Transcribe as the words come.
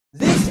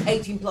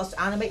This 18 plus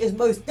anime is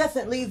most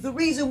definitely the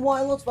reason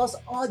why a lot of us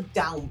are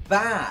down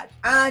bad.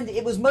 And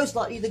it was most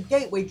likely the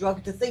gateway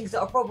drug to things that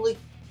are probably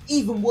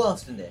even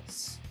worse than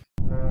this.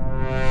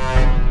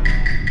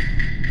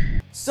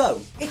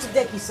 So,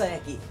 itadeki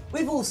Seki.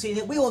 We've all seen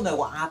it, we all know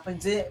what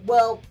happens in it.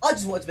 Well, I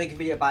just wanted to make a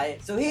video about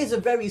it, so here's a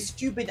very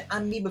stupid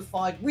and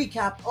memeified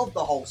recap of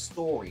the whole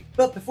story.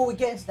 But before we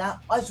get into that,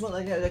 I just want to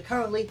let you know that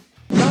currently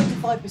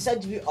 95%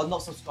 of you are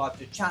not subscribed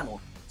to the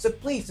channel. So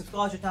please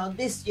subscribe to the channel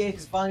this year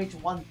because finally to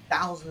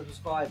 1,000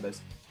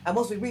 subscribers. And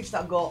once we reach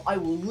that goal, I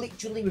will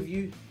literally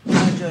review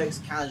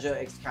Kanzaki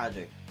x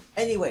Kanzaki.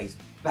 Anyways,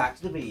 back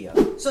to the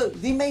video. So,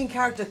 the main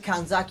character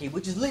Kanzaki,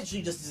 which is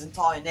literally just his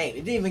entire name,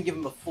 it didn't even give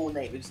him a full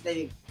name, it just named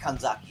him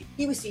Kanzaki.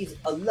 He receives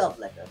a love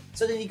letter.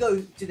 So then he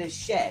goes to this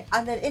shed,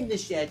 and then in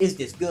this shed is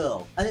this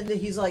girl. And then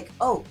he's like,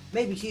 oh,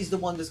 maybe she's the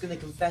one that's gonna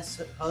confess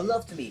her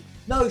love to me.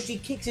 No, she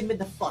kicks him in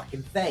the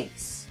fucking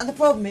face. And the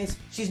problem is,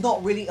 she's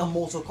not really a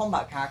Mortal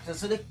Kombat character,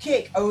 so the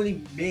kick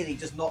only merely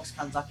just knocks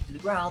Kanzaki to the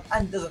ground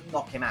and doesn't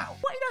knock him out.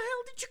 Why the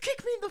hell did you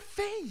kick me in the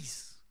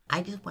face?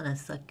 I just want to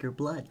suck your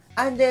blood.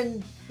 And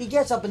then he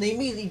gets up and they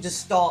immediately just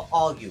start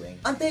arguing.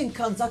 And then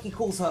Kanzaki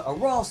calls her a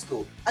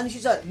rascal. And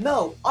she's like,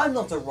 no, I'm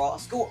not a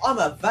rascal, I'm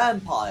a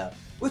vampire.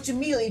 Which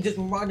immediately just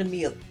reminded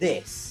me of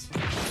this.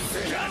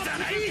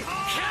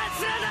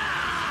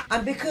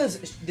 And because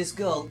this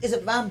girl is a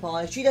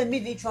vampire, she then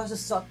immediately tries to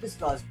suck this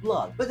guy's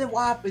blood. But then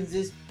what happens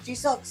is, she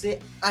sucks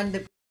it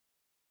and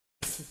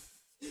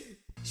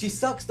she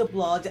sucks the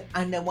blood,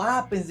 and then what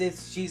happens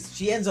is,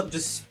 she ends up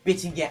just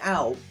spitting it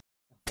out.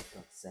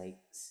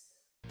 Sakes.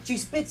 She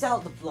spits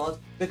out the blood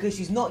because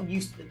she's not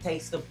used to the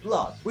taste of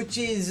blood, which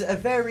is a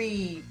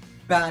very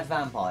bad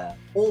vampire.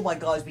 Or my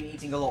guy's been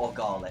eating a lot of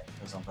garlic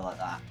or something like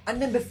that.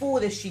 And then before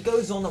this, she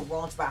goes on a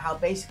rant about how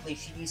basically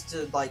she needs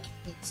to like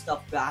eat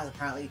stuff that has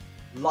apparently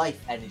life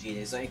energy in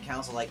it, so it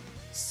counts on like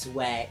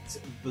sweat,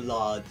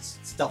 blood,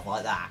 stuff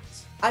like that.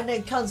 And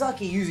then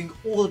Kanzaki, using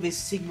all of his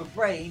Sigma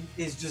brain,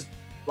 is just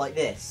like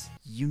this.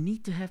 You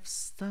need to have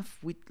stuff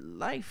with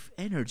life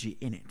energy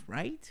in it,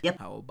 right? Yep.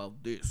 How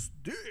about this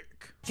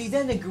dick? She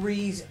then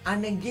agrees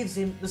and then gives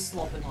him the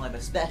Sloppenheimer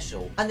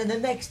special. And then the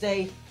next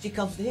day, she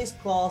comes to his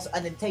class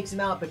and then takes him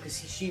out because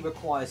she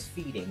requires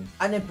feeding.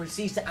 And then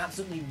proceeds to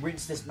absolutely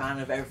rinse this man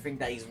of everything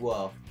that he's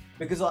worth.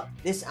 Because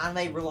this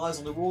anime relies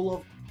on the rule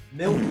of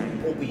milk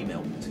or be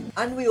milked.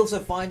 And we also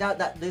find out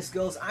that this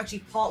girl's actually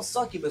part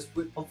succubus,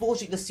 but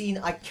unfortunately the scene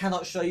I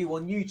cannot show you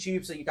on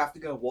YouTube, so you'd have to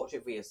go watch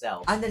it for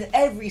yourself. And then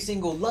every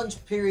single lunch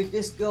period,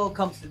 this girl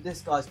comes to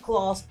this guy's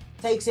class,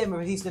 takes him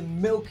and proceeds to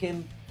milk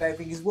him for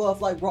everything he's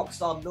worth, like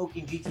Rockstar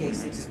milking GTA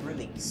 6's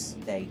release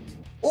date.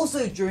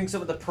 Also, during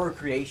some of the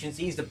procreation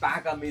scenes, the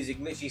background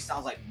music literally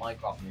sounds like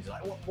Minecraft music.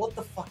 Like, what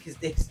the fuck is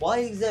this? Why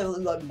is there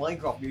like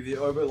Minecraft music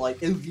over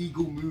like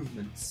illegal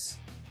movements?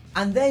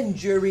 And then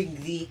during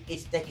the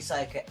itadeki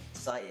Seki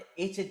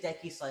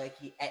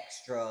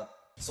extra,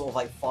 sort of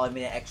like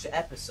 5-minute extra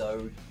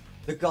episode,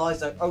 the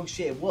guy's like, oh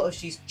shit, what if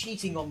she's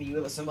cheating on me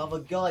with some other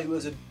guy who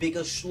has a bigger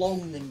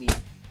schlong than me?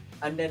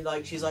 And then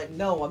like she's like,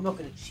 no, I'm not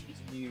gonna cheat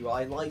on you,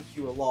 I like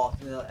you a lot.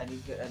 And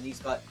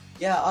he's like,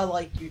 yeah, I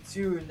like you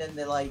too. And then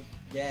they're like,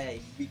 yeah,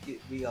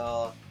 we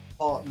are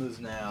partners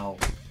now.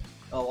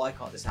 Oh, why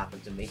can't this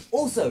happen to me?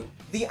 Also,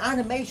 the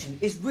animation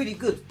is really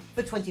good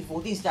for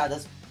 2014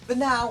 standards, but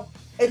now,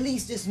 at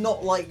least it's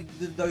not like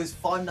those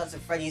Five Nights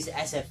at Freddy's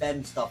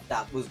SFM stuff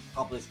that was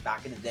published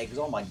back in the day, because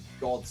oh my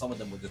god, some of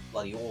them were just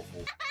bloody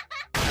awful.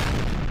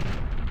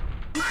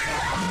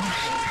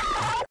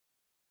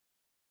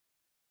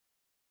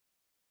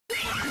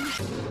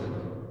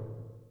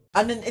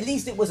 And then at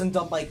least it wasn't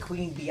done by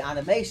Queen Bee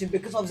Animation,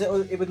 because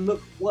obviously it would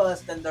look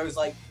worse than those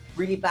like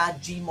really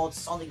bad Gmod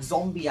Sonic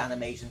Zombie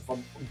animations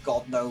from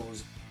God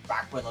knows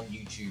back when on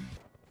YouTube.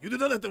 You do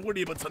not have to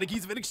worry about Sonic,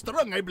 he's very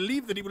strong. I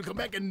believe that he will come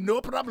back and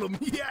no problem.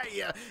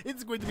 Yeah,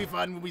 it's going to be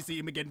fun when we see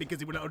him again because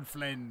he will own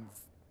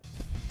friends.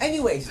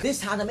 Anyways,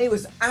 this anime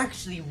was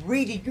actually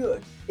really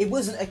good. It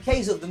wasn't a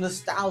case of the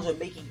nostalgia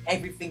making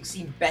everything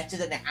seem better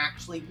than it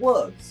actually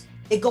was.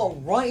 It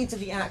got right into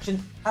the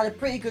action, had a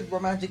pretty good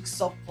romantic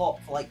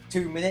subplot for like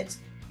 2 minutes.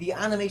 The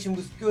animation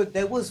was good.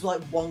 There was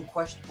like one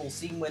questionable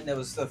scene when there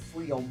was a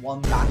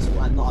 3-on-1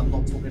 battle, and I'm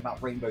not talking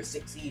about Rainbow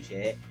Six Siege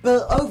here.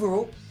 But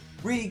overall,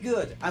 really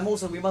good. And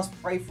also, we must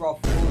pray for our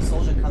fallen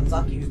soldier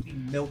Kanzaki, who's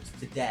been milked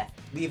to death.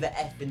 Leave an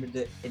F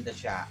in the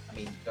chat. I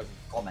mean, the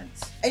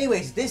comments.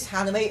 Anyways, this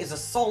anime is a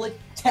solid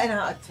 10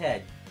 out of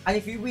 10. And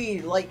if you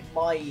really like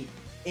my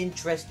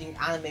interesting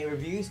anime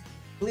reviews,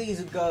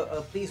 please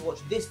please watch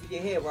this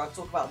video here where I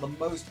talk about the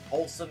most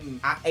wholesome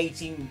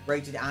 18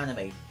 rated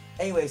anime.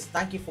 Anyways,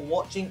 thank you for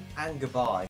watching and goodbye.